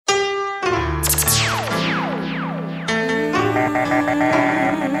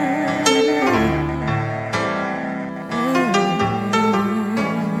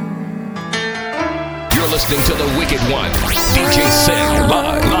listening to the Wicked One, DJ Sen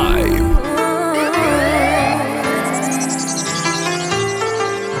live.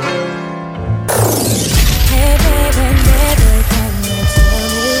 Hey baby, baby, can you tell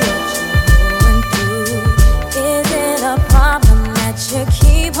me what you're going through? Is it a problem that you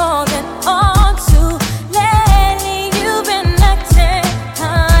keep holding on to? Lately you've been acting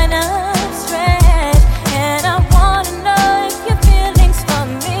kind of strange, and I wanna know if your feelings for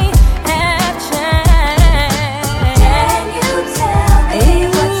me have changed. Can you tell me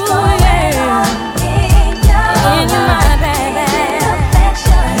what's going on in your mind, baby?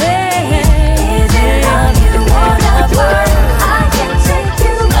 Is it all you wanna work? I can take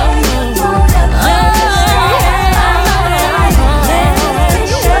you where you wanna go.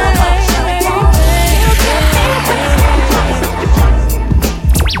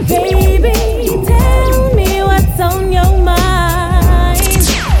 Baby, tell me what's on your mind.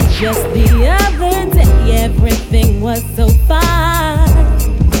 Just the other day, everything was so fine.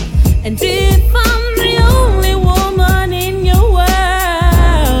 And if I'm the only woman in your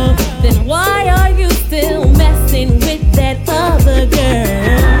world, then why are you still messing with that other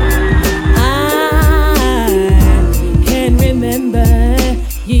girl? I can remember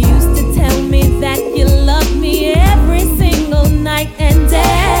you used to tell me that you loved me every single night and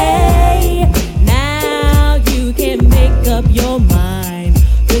day. Now you can make up your mind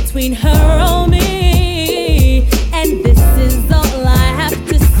between her or me, and this is all I have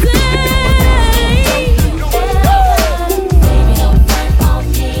to say. Baby, don't front on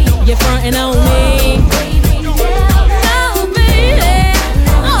me. You're fronting on me. No, baby,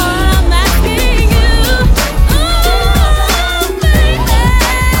 all I'm asking you, oh, baby,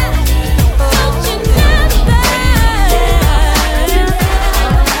 don't you never.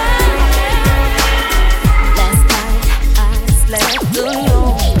 Last night I slept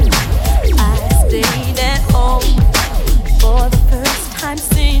alone. I stayed at home for the first time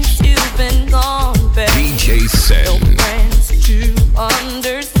since you've been gone, babe. DJ Sen. No friends to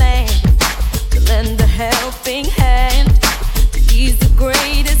understand, to lend a helping hand, to ease the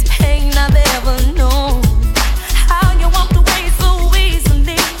greatest pain I've ever known. How you walked away so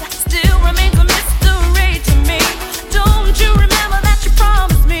easily still remains a mystery to me. Don't you remember that you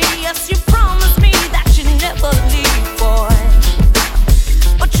promised me? Yes, you promised me that you'd never leave, boy.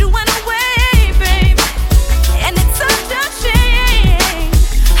 But you went away, babe, and it's such a shame.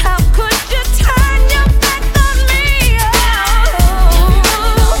 How could you turn your back on me?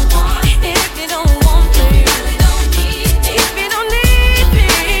 Oh, if you don't want me, if you don't need me,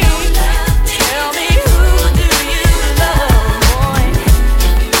 tell me who do you love, boy?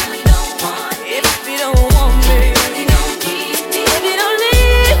 If you don't want me, if you don't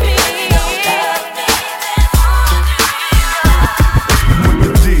need me, What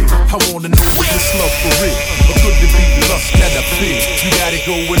you did, I wanna know if this love for real, or could it be the lust that I feel? You got it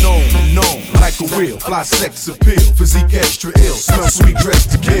going on and on, like a wheel, fly sex appeal, physique extra ill, smell sweet, dress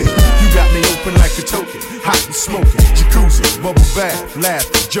to kill. You got me open like a token, hot and smoking, jacuzzi, bubble bath,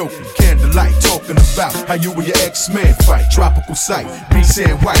 laughing, joking, candlelight, talking about how you and your ex-man fight, tropical sight, beach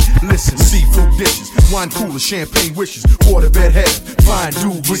and white, listen, seafood dishes, wine cooler, champagne wishes, waterbed head, fine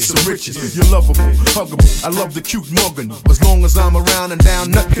dude with some riches. You're lovable, huggable, I love the cute mugging you. As long as I'm around and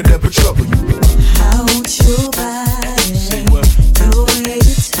down, nothing could ever trouble you. I want your body, the way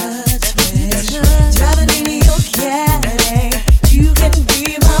you touch me, driving in your Cadillac. You can be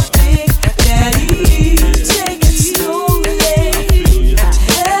my big daddy. Take it slowly,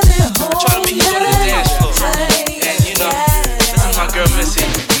 tell me hold Try to meet you on the dance floor. And you know, this is my girl Missy.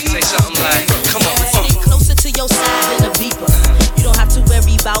 Say something like, come on, Closer to your side than a beeper. You don't have to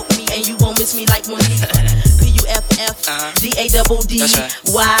worry about me, and you won't miss me like Monique. P-U-F-F-D-A-double-D. That's right.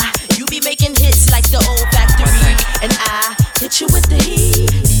 Why? You be making hits like the old factory, and I hit you with the heat.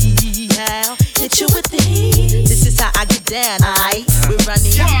 I'll hit you with the heat. This is how I get down. We're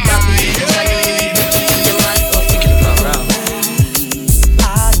running, running.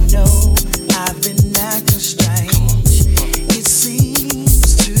 I know I've been acting strange. It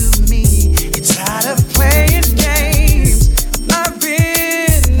seems to me you're tired of playing games. I've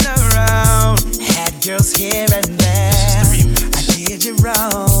been around, had girls here and there. I did you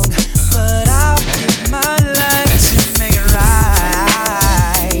wrong, but I'll put my life to make it right.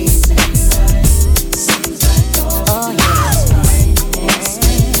 Oh yeah.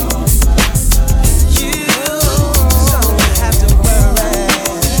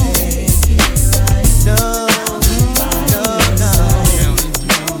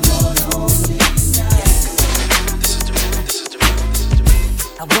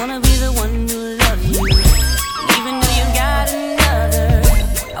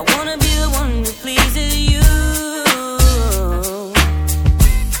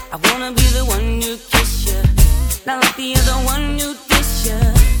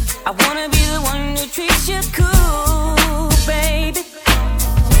 I wanna be the one who treats you cool, baby.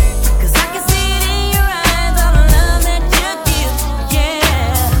 'Cause I can see it in your eyes, all the love that you give,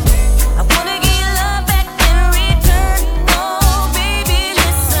 yeah. I wanna give you love back in return. Oh, baby,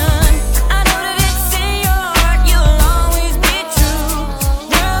 listen. I know that it's in your heart, you'll always be true.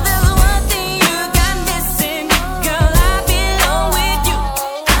 Girl, there's one thing you got missing. Girl, I belong with you.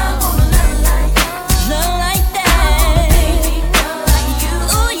 I wanna love like that. Love like that. Baby, girl like you.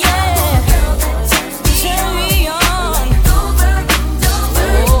 Oh, yeah. Girl that turns me on. Over and over.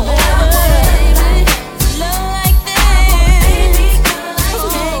 Oh, baby. Love like that. Baby, girl like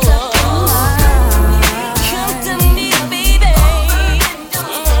that. Come to me, baby.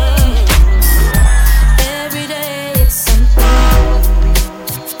 Every day it's something.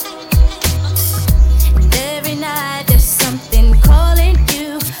 And every night there's something calling you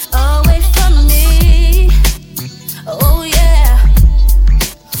away from me. Oh yeah,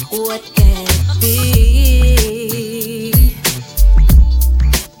 what can it be?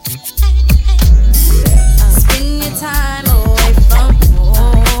 Spend your time away from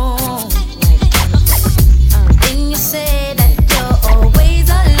home. Then you say that you're always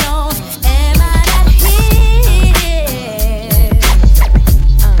alone. Am I not here?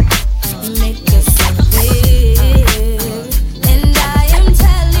 Make yourself clear. And I am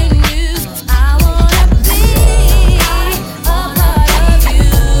telling you, I wanna be a part of you.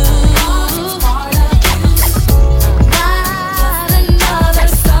 Got another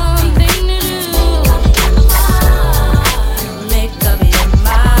something to do. Make up your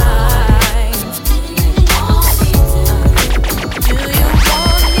mind. Do you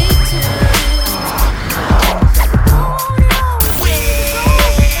want me to?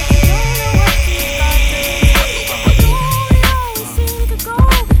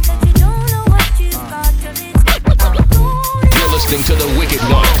 You're listening to the Wicked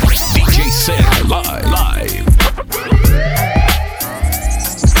One, DJ Sam live.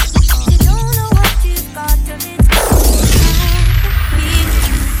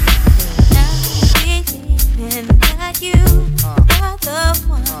 You are the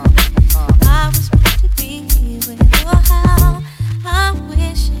one I was meant to be with. Oh, how I'm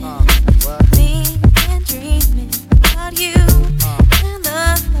wishing, thinking, dreaming about you and the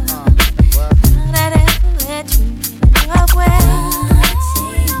love that ever let you in love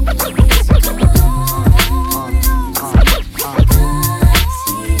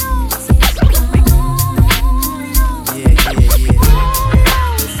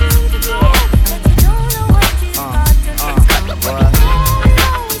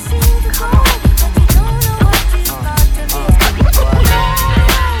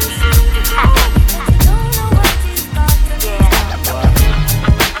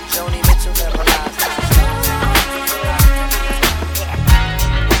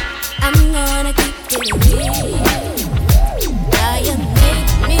I'm gonna keep it real. How you make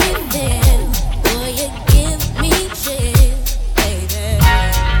me feel, boy, you give me chills, baby.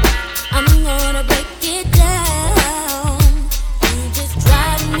 I'm gonna break it down. You just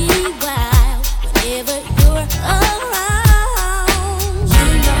drive me wild whenever you're around. You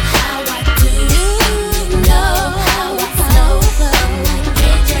know how I do. You know how I flow.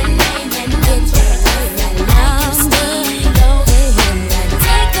 Get your name and get your number.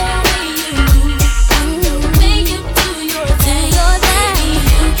 Take away you, the way you do your thing. Baby,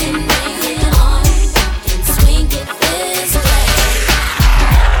 you can bring it on and swing it this way.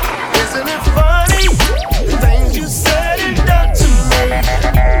 Isn't it funny, the things you said and done to me?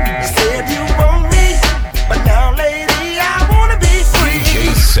 You said you want me, but now, lady, I wanna be free.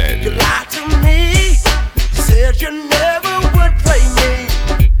 DJ Sam. You lied to me, you said you never would play me,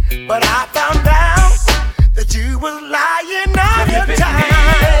 but I found out that you was lying all the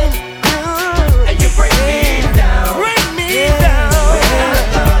time. And you break me down, break me down. I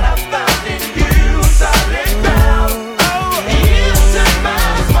thought I found in you solid ground. Oh, you took my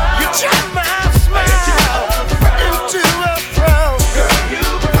smile, you took my smile into a frown. Girl, you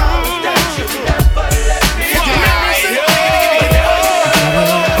promised that you never let me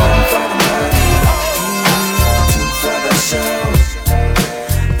for the show,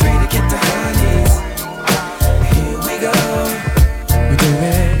 3 to get the honeys. Here we go. We do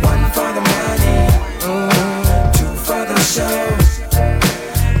it. 1 for the money, 2 for the show,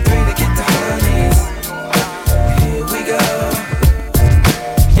 3 to get the honeys. Here we go.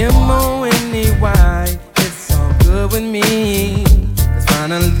 M-O-N-E-Y, it's all good with me. 'Cause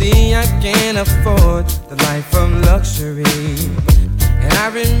finally I can afford the life of luxury. And I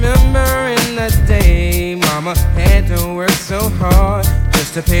remember in the day, mama had to work so hard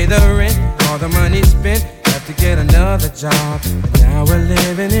just to pay the rent, all the money spent. had to get another job. And now we're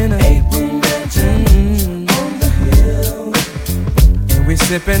living in a 8-room mansion on the hill. And we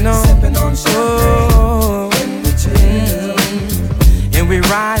sipping on champagne and we chill. And we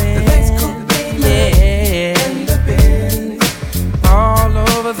riding, yeah, and the Benz all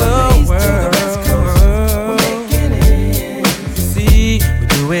over the world. We're making it. You see, we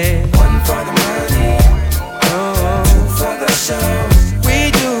do it. One for the money, two for the show.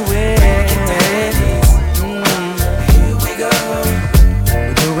 We do it. Here we go.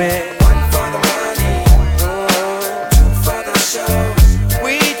 We do it. One for the money, two for the show.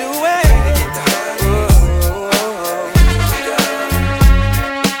 We do it.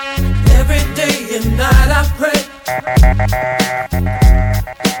 Every day and night I pray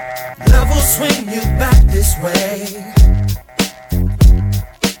love will swing you back this way.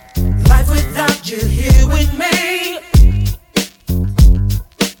 Life without you here with me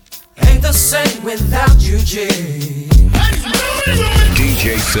ain't the same without you, G.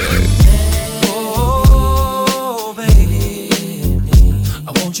 DJ said. Oh, baby, I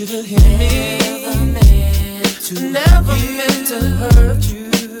want you to hear me. Never meant to hurt you.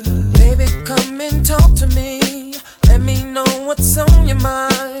 Baby, come and talk to me. Let me know what's on your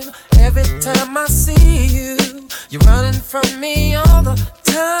mind. Every time I see you, you're running from me all the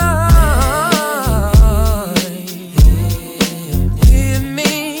time. Hear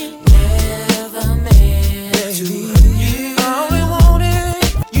me. Never meant to you. I only wanted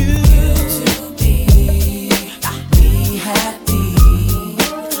you to be happy.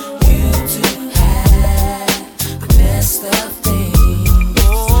 You to have the best of things.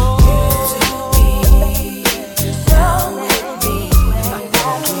 You to be down with me.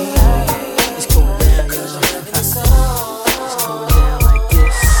 It's going down, y'all. It's going down like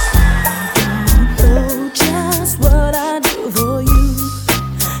this.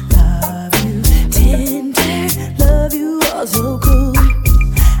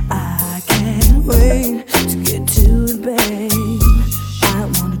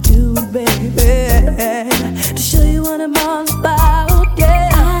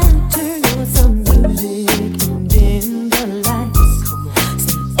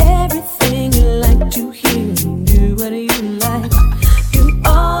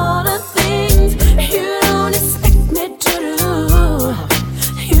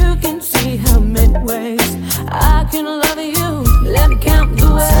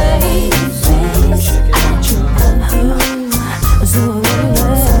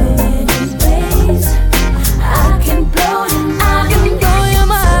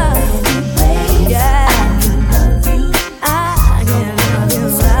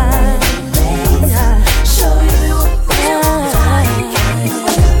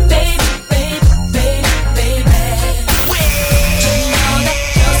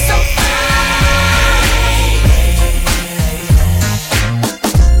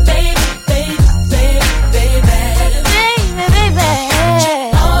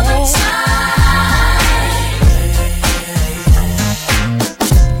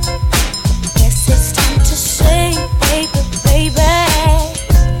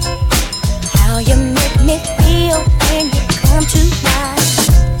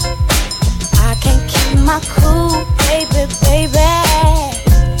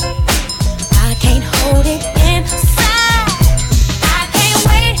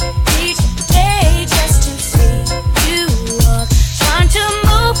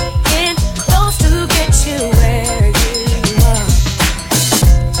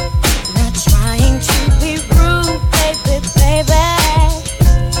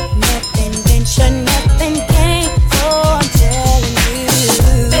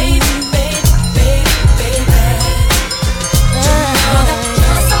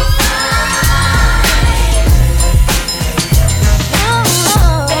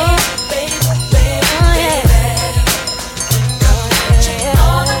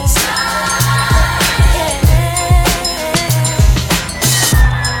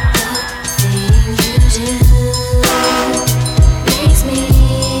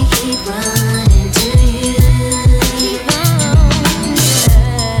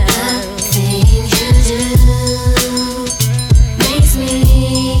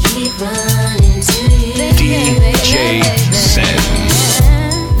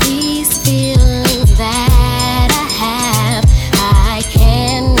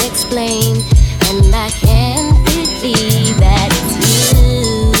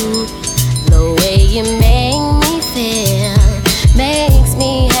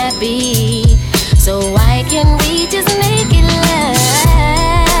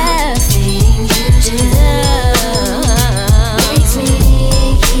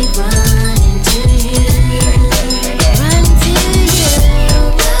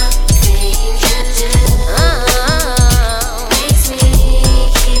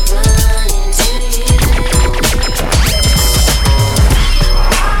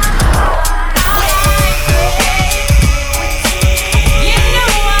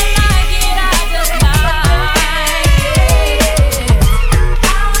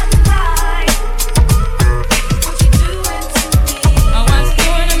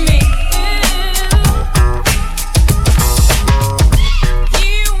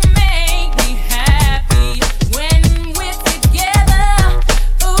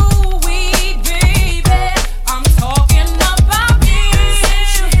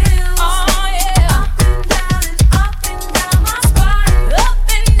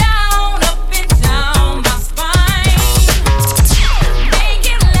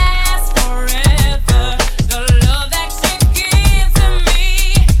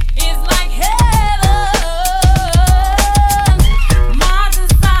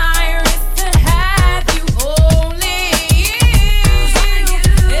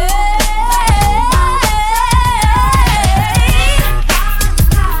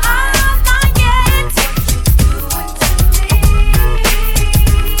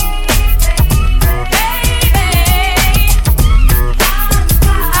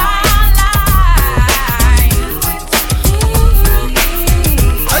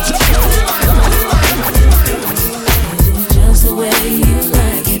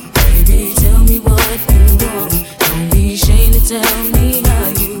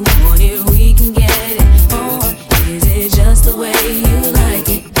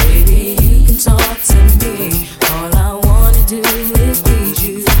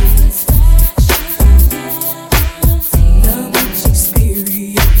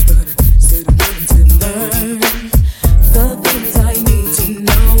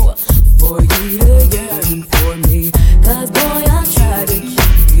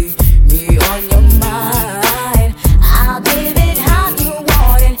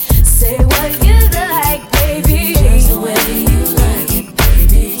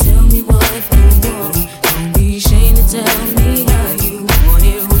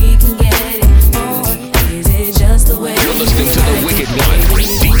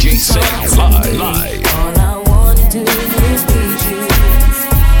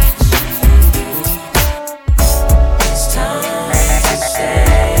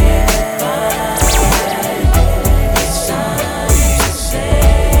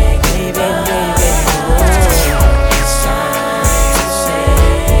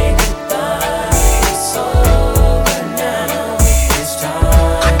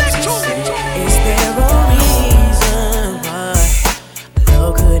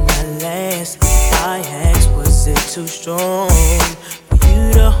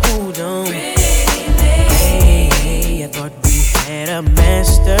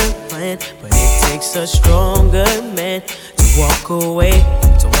 understand, but it takes a stronger man to walk away,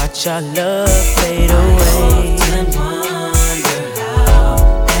 to watch our love fade away. And wonder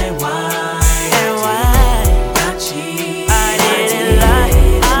how and why not cheat. I didn't lie.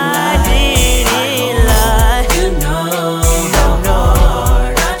 You know how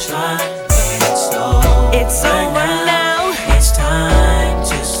hard I tried, but it's over. It's over now. It's time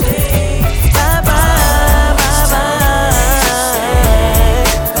to say bye bye, bye bye.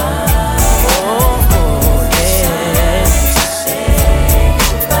 Oh yeah. Say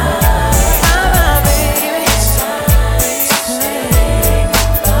goodbye, baby. It's time to say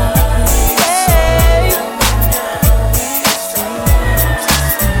goodbye.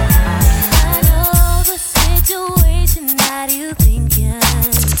 I know the situation that you think you're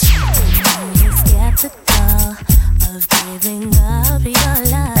skeptical of giving up your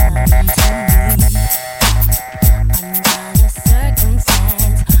love to me. Under the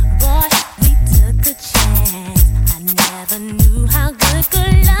circumstance, boy, we took a chance. I never knew how good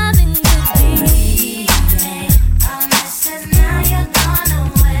loving could be. Promises now you're gone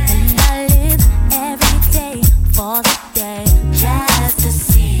away, and I live every day for the day just to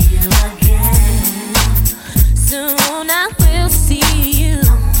see you again. Soon I will see you.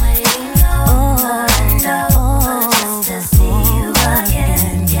 I'm waiting over and over just to see you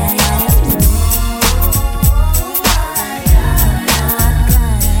again. Yeah, yeah.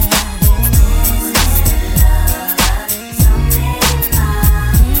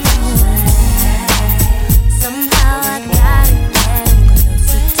 Somehow I gotta get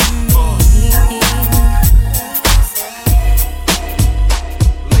closer to me.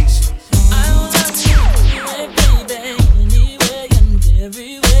 I love you, baby, anyway and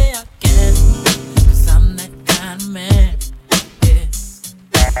every way I can. 'Cause I'm that kind of man. Yes.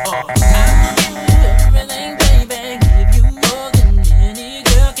 Oh, I will do everything, baby. Give you more than any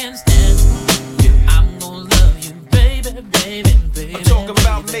girl can stand. I'm gonna love you, baby, baby, baby. I'm talking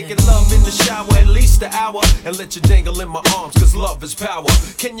about making love in the shower at least an hour and let you dangle in my arms, cause love is power.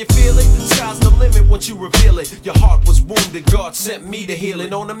 Can you feel it? Sky's the limit once you reveal it. Your heart was wounded, God sent me to heal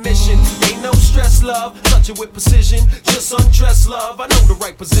it. On a mission, ain't no stress, love. Touch it with precision, just undress, love. I know the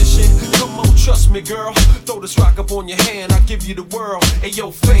right position. Come on, trust me, girl. Throw this rock up on your hand, I'll give you the world. And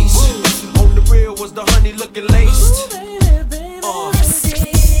your face, on the real was the honey looking laced.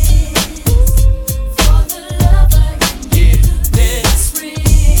 Yeah,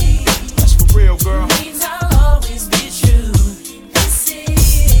 that's for real, girl.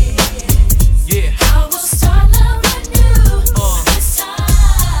 Yeah.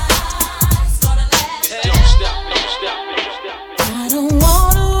 Don't stop. I don't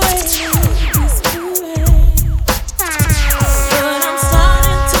wanna waste this feeling, but I'm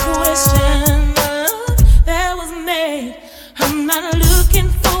starting to question the love that was made. I'm not looking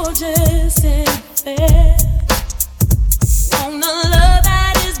for just anything. Want a love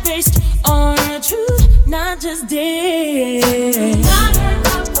that is based on the truth, not just days. Not in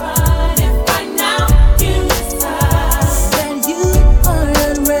my pride if right now you decide that you are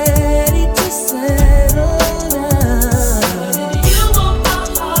not ready to settle down. You want my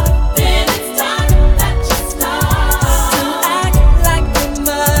heart, then it's time that you start to act like you're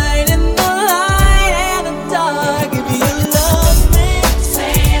mine in the light and the dark. If you love me,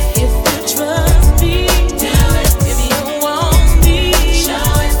 say it. If you trust me, do it. If you want me,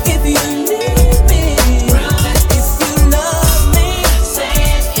 show it. If you need me, prove it. If you love me, say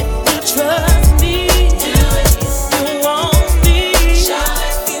it. If you trust me, do it. If you want me, show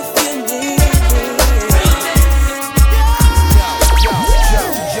it. If you need me, prove it.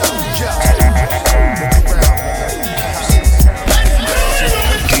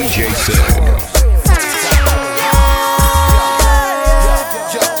 DJ said.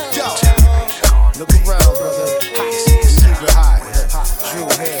 Look around, brother. Keep it high. Drew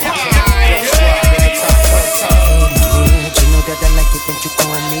hair. You know that I like it when you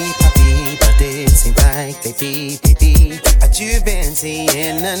call me papi, but it seems like baby, that you've been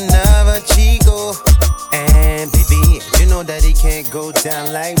seeing another chico. And baby, you know that he can't go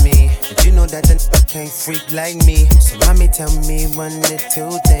down like me, but you know that the can't freak like me. So mommy, tell me one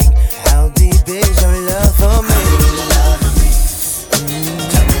little thing: how deep is your love for me?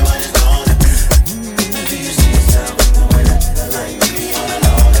 Tell me what it's gonna be. Do you see yourself in the way that you like me?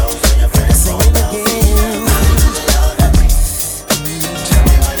 All those in your friends. Sing it again. Tell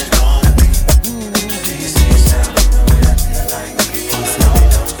me what it's gonna be. Do you see yourself in the way that you like me?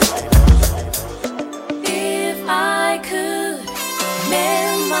 If I could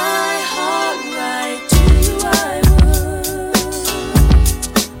mend my heart right to you, I would.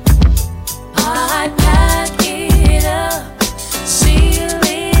 I'd pack it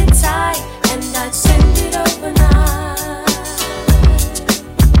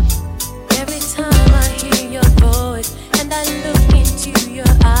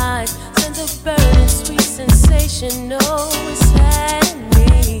a burning sweet sensation always had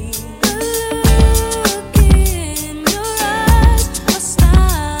me. The look in your eyes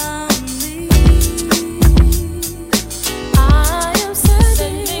astound me. I am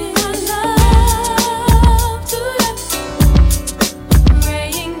sending my love to you,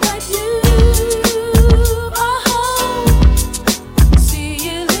 praying that you are home,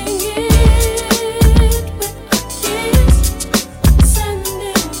 sealing it with a kiss,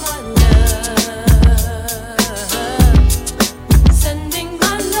 sending my love, sending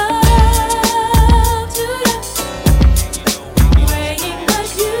my love to you, praying that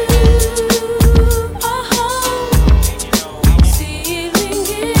you are home, sealing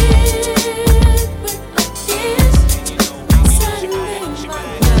it with a kiss, sending my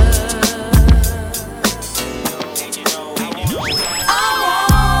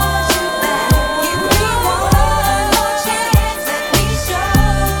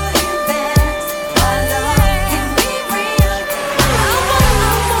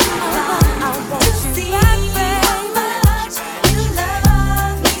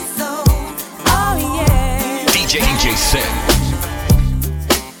DJ Sen.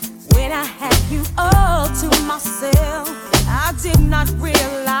 When I had you all to myself, I did not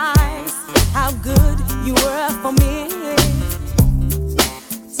realize how good you were for me.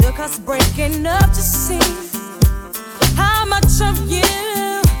 Took us breaking up to see how much of you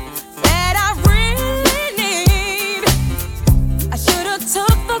that I really need. I should have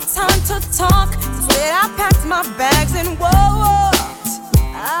took the time to talk. Instead I packed my bags and walked.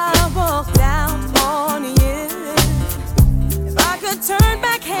 I walked out on you. If I could turn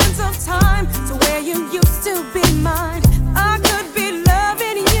back hands of time to where you used to be mine, I could be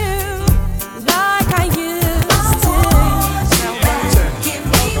loving you like I used to. Give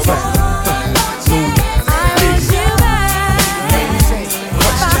me one more chance. I want you back.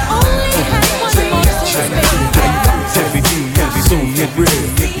 If I only had one more chance, baby. Heavy D, heavy soon get real.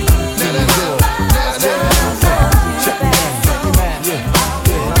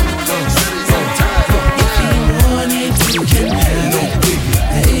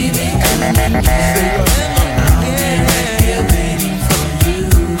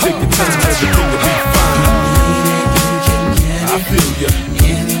 Take your time, everything will be fine. I feel ya.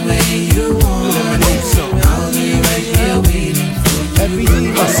 Let me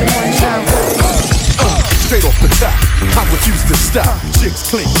know something. Straight off the top, I refuse to stop. Chicks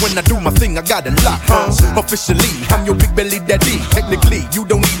clink when I do my thing, I got it locked. Officially, I'm your big belly daddy. Technically, you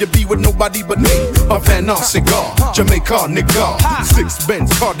don't need to be with nobody but me. A Van Ar cigar, Jamaica nigga. 6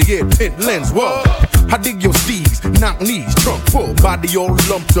 Benz, Cartier, tint lens, whoa. I dig your steeds, knock knees, trunk full, body all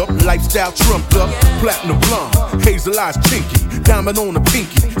lumped up, lifestyle trumped up, platinum blonde, hazel eyes chinky, diamond on the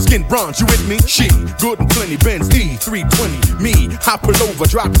pinky, skin bronze, you with me? She, good and plenty, Benz E, 320, me, I pull over,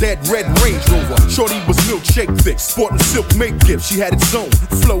 drop that red Range Rover, shorty was milkshake thick, sporting silk make gift, she had its own,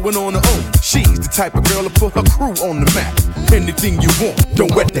 flowing on her own, she's the type of girl to put her crew on the map, anything you want,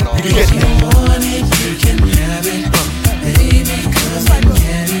 don't wet that, you can get that. You want it, you can have it, baby, come and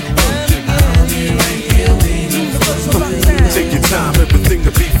get it. I'll be right here waiting for you. Take your time, everything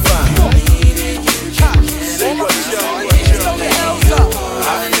will be fine. Say what y'all, I feel ya.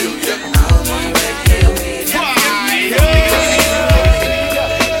 I'll be right here waiting.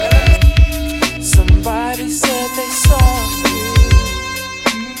 Somebody said they saw you.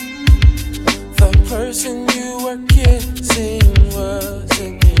 The person you were kissing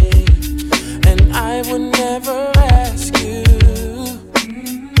wasn't me, and I would never ask you.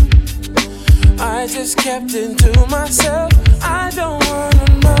 I just kept it to myself. I don't wanna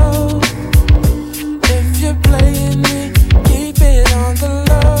know if you're playing me. Keep it on the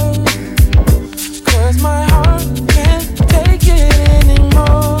low, 'cause my heart can't take it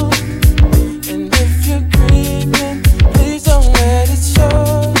anymore. And if you're creeping, please don't let it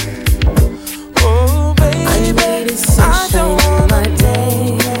show. Oh baby, I needed sunshine in my day,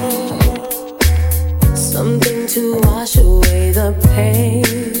 something to wash away the pain.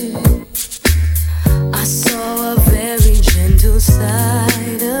 I saw a very gentle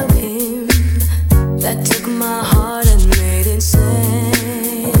side of him that took my heart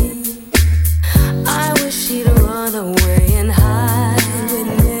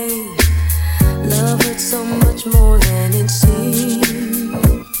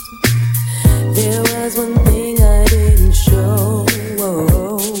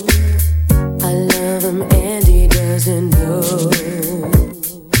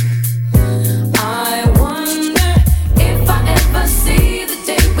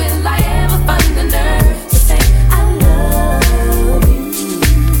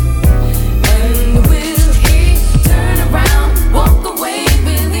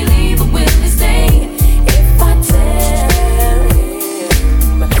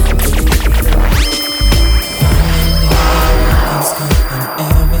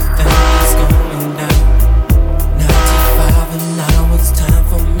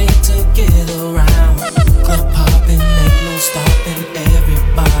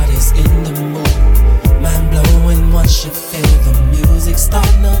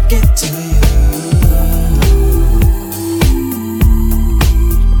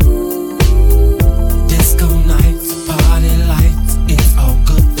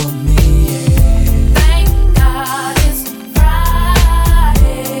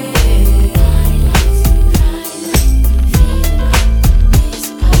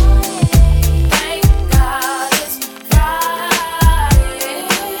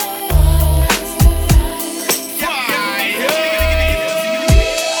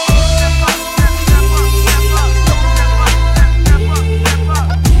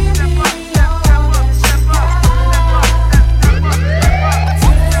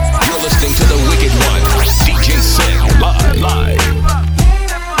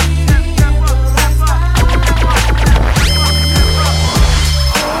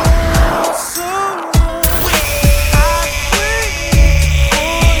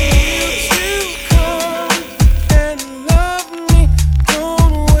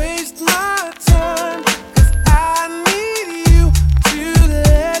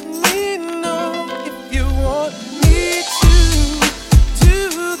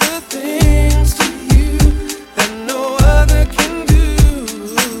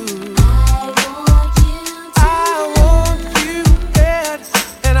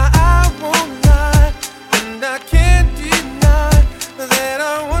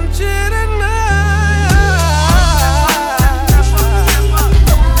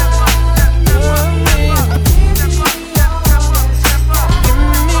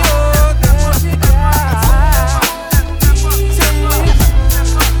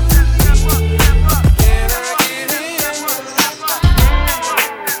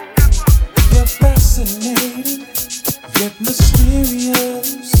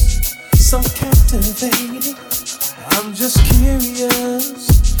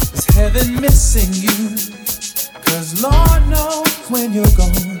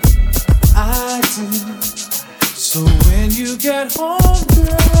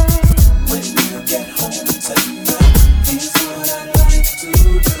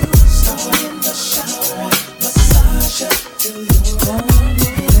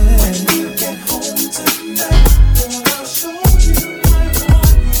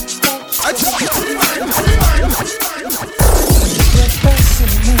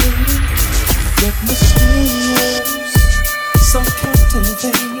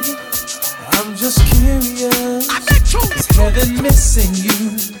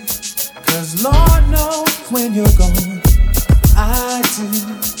you. 'Cause Lord knows when you're gone, I do.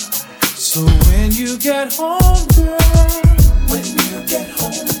 So when you get home, girl, when you get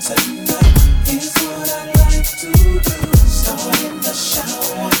home tonight, here's what I like to do. Start in the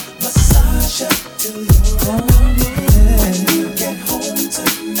shower, massage up till you're gone. When you get home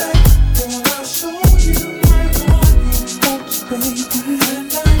tonight, girl, I'll show you I want you, baby.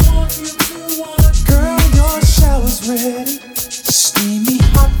 And I want you to want me. Girl, your shower's ready, steamy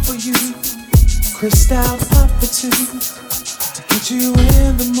hot for you. Crystal hot for two, to get you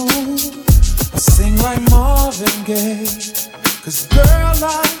in the mood. I sing like Marvin Gaye, 'cause girl,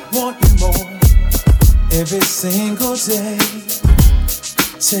 I want you more every single day.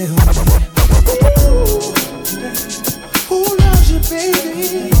 Tell me, who loves you,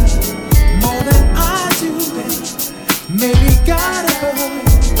 baby, more than I do? Maybe God above,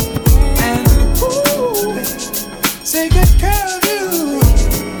 and who take good care of you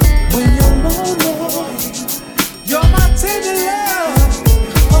when you're lonely. You're my tender love.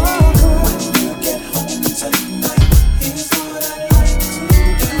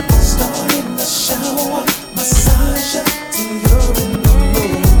 Massage up till you're in the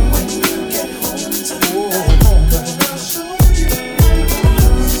mood. When you get home tonight, I'll show you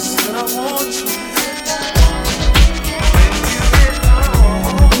what I want you.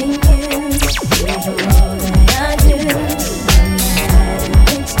 Thinking of all that I do.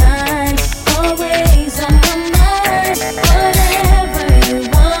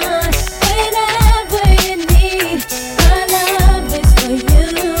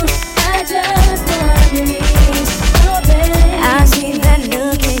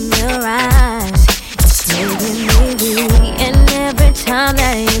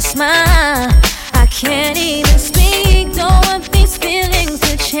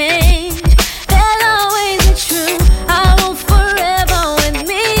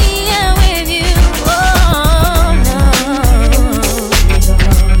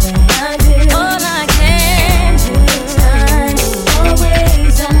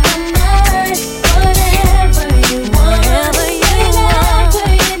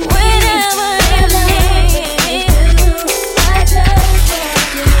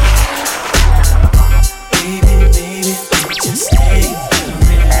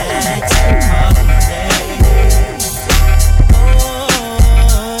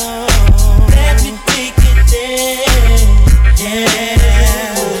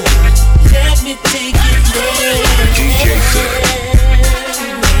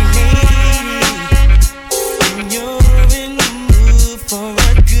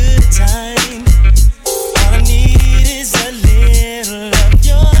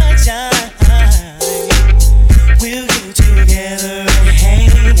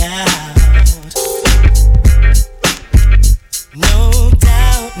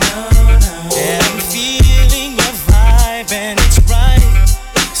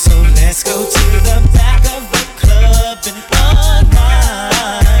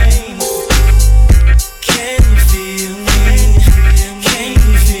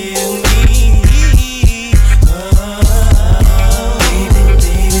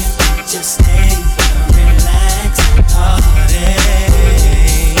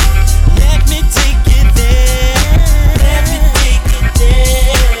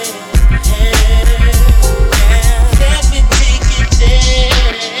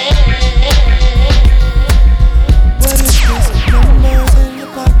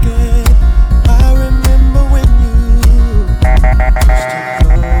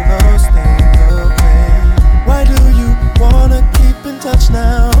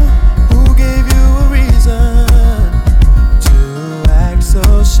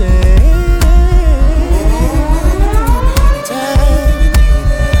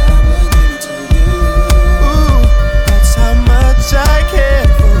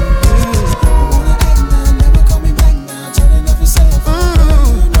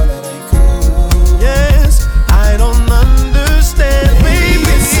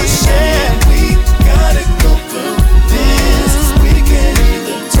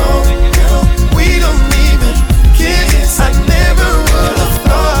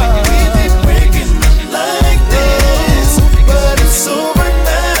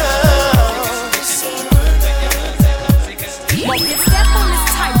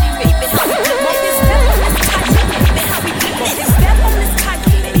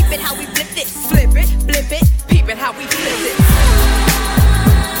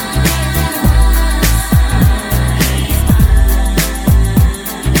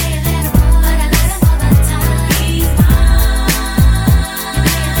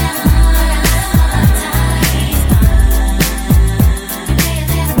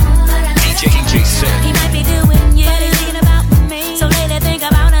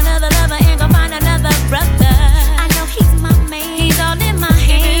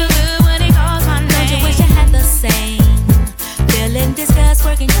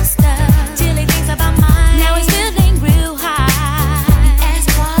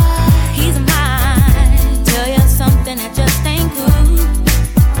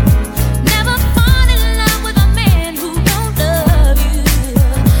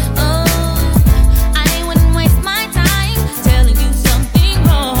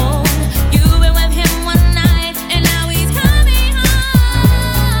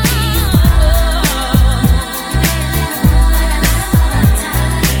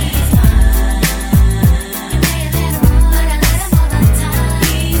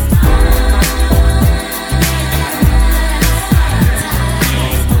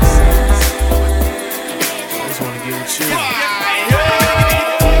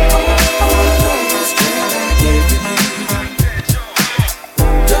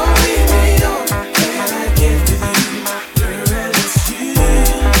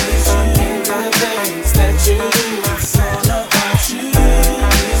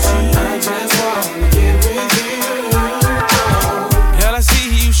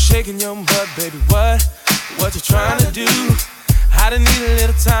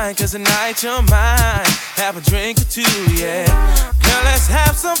 fine, cause tonight you're mine. Have a drink or two, yeah. Girl, let's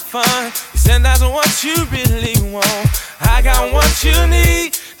have some fun. You said that's what you really want. I got what you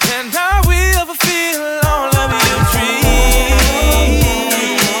need, and I will fulfill all